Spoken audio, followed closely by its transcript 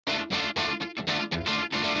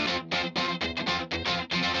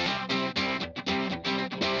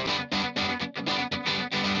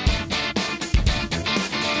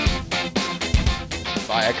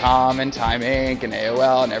Viacom and Time Inc. and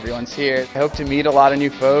AOL, and everyone's here. I hope to meet a lot of new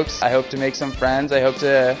folks. I hope to make some friends. I hope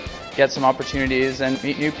to get some opportunities and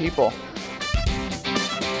meet new people.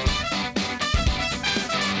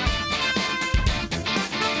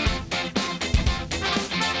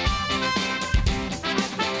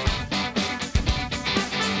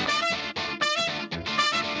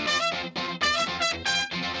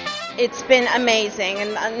 It's been amazing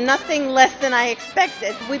and nothing less than I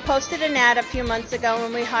expected. We posted an ad a few months ago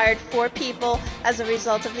and we hired 4 people as a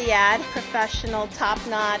result of the ad. Professional,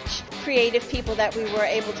 top-notch, creative people that we were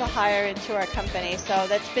able to hire into our company. So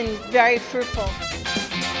that's been very fruitful.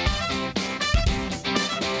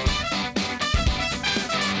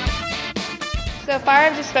 So far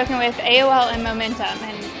I've just spoken with AOL and Momentum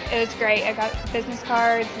and it was great. I got business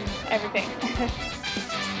cards and everything.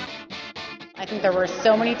 I think there were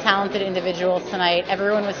so many talented individuals tonight.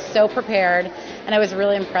 Everyone was so prepared, and I was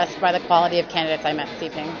really impressed by the quality of candidates I met this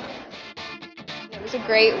evening. It was a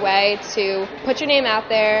great way to put your name out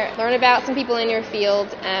there, learn about some people in your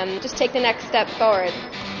field, and just take the next step forward.